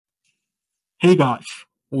Hey guys,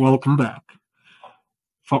 welcome back.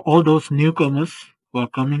 For all those newcomers who are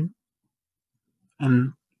coming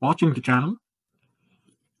and watching the channel,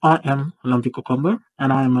 I am Lumpy Cucumber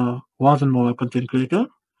and I am a Warzone Mobile content creator.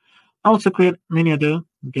 I also create many other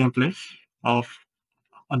gameplays of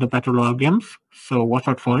other Battle Royale games, so watch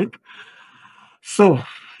out for it. So,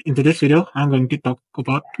 in today's video, I'm going to talk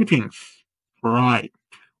about two things. Right,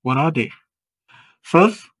 what are they?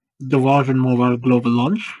 First, the Warzone Mobile global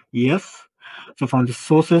launch. Yes, so from the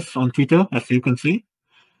sources on Twitter, as you can see,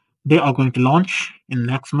 they are going to launch in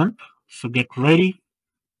next month. So get ready,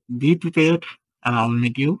 be prepared, and I'll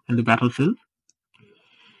meet you in the battlefield.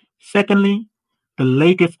 Secondly, the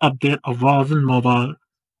latest update of Warzone Mobile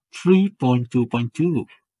 3.2.2.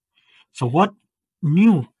 So what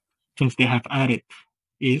new things they have added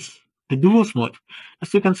is the duos mode.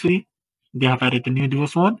 As you can see, they have added the new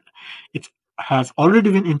duos mode. It has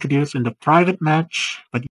already been introduced in the private match,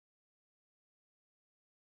 but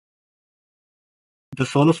the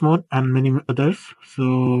solos mode and many others.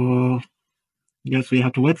 So yes, we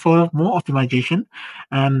have to wait for more optimization,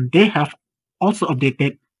 and they have also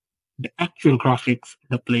updated the actual graphics in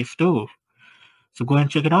the Play Store. So go and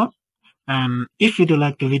check it out. And if you do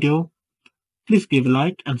like the video, please give a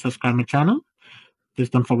like and subscribe my channel. Please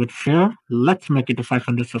don't forget to share. Let's make it to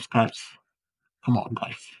 500 subscribers. Come on,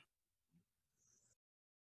 guys.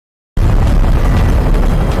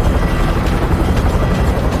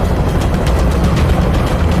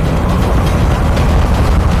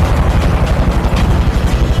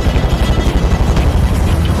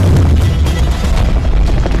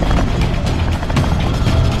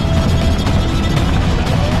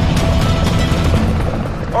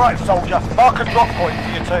 Alright, soldier, mark a drop point for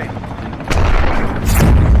your team.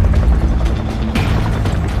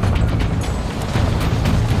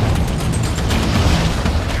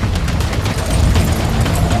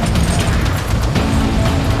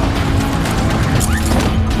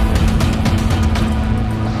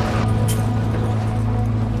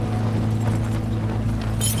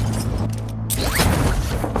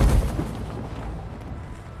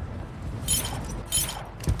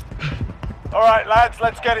 Alright lads,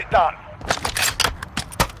 let's get it done.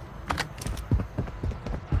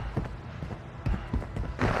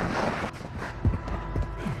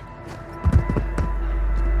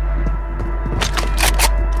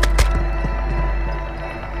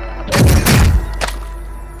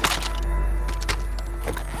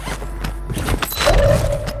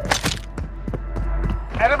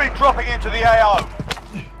 Enemy dropping into the AO.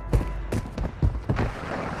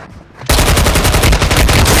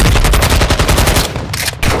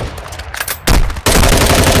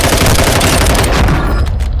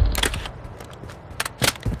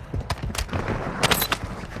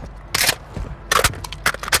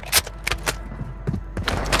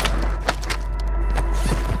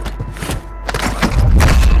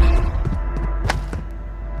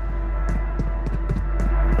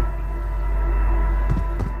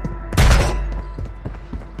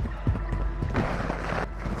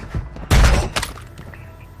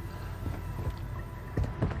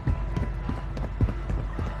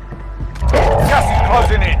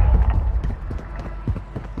 Closing in.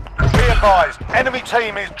 Be advised, enemy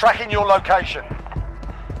team is tracking your location.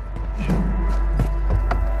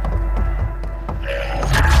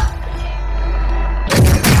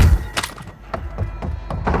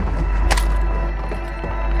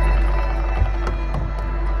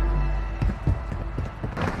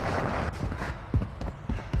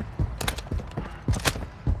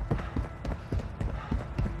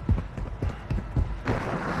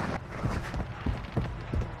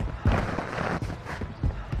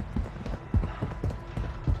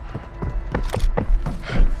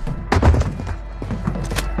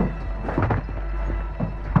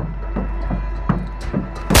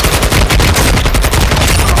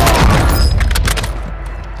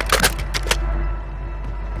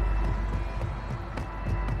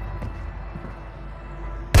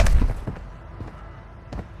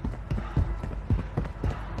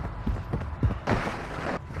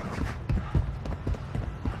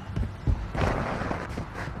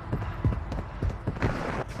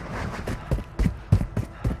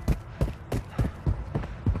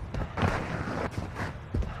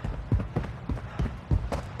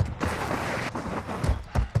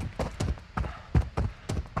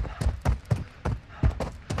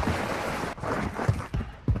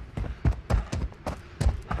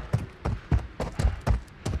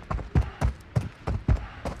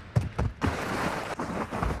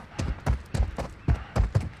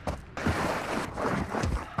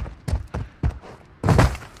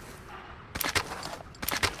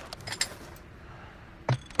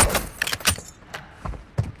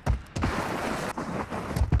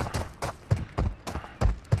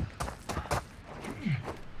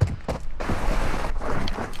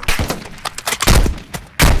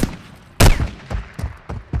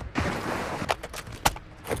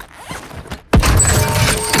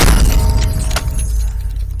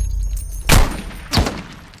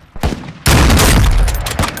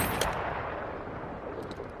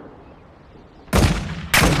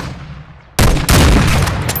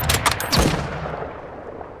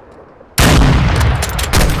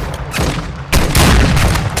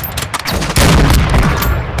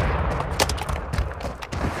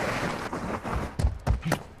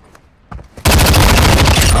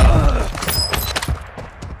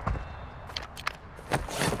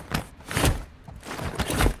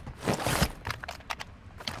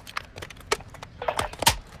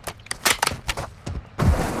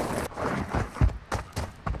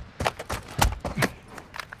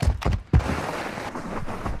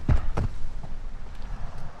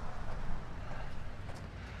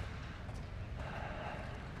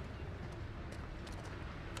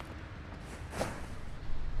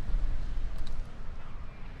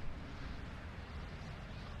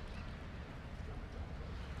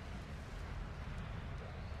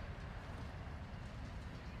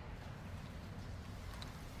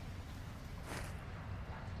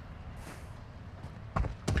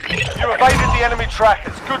 You evaded the enemy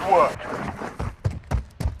trackers. Good work.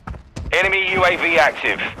 Enemy UAV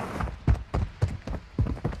active.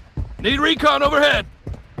 Need recon overhead.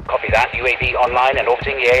 Copy that. UAV online and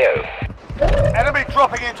orbiting the AO. Enemy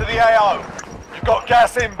dropping into the AO. You've got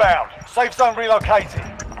gas inbound. Safe zone relocated.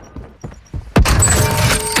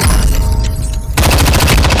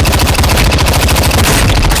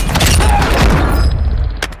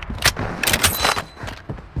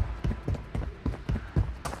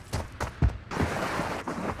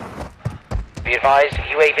 Be advised,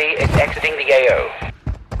 UAV is exiting the AO.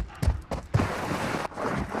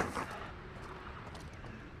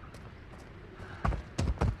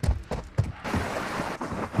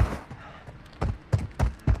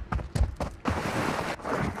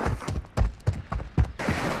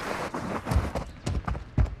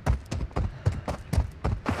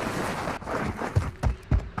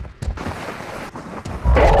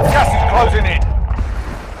 Gas is closing in.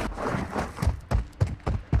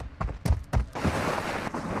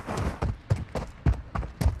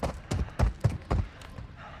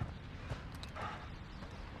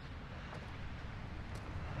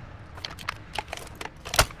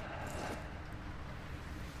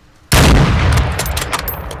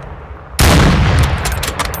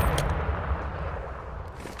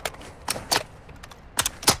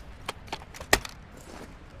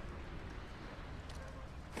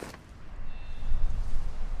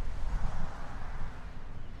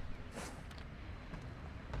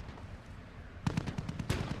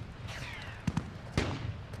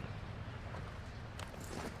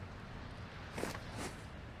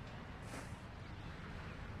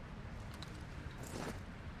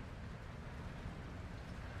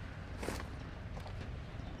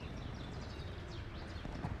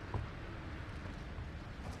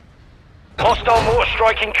 Hostile mortar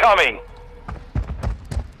strike incoming.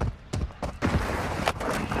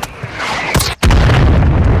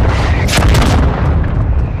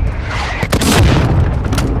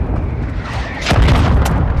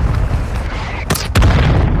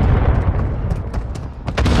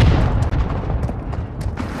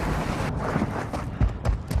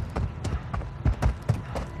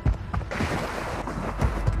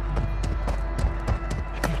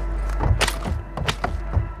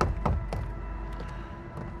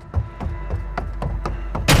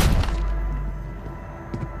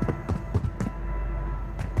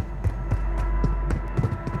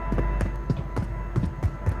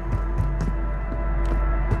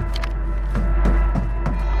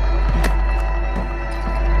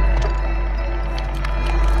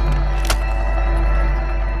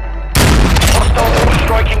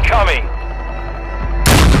 Incoming!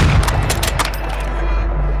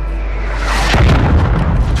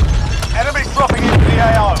 Enemy dropping into the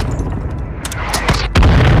AO.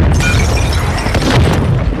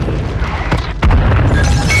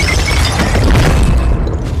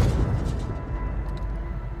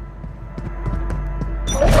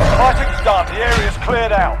 Fighting's done. The area's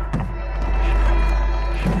cleared out.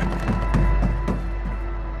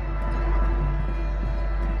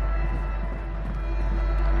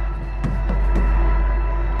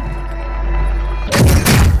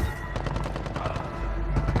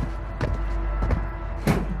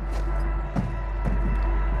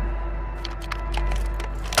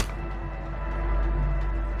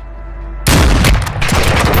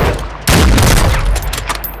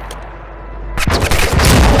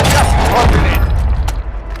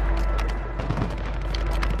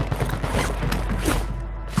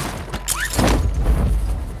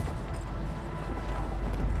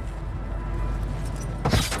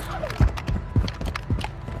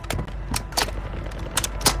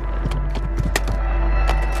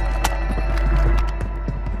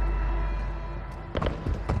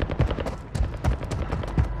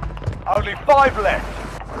 Only 5 left.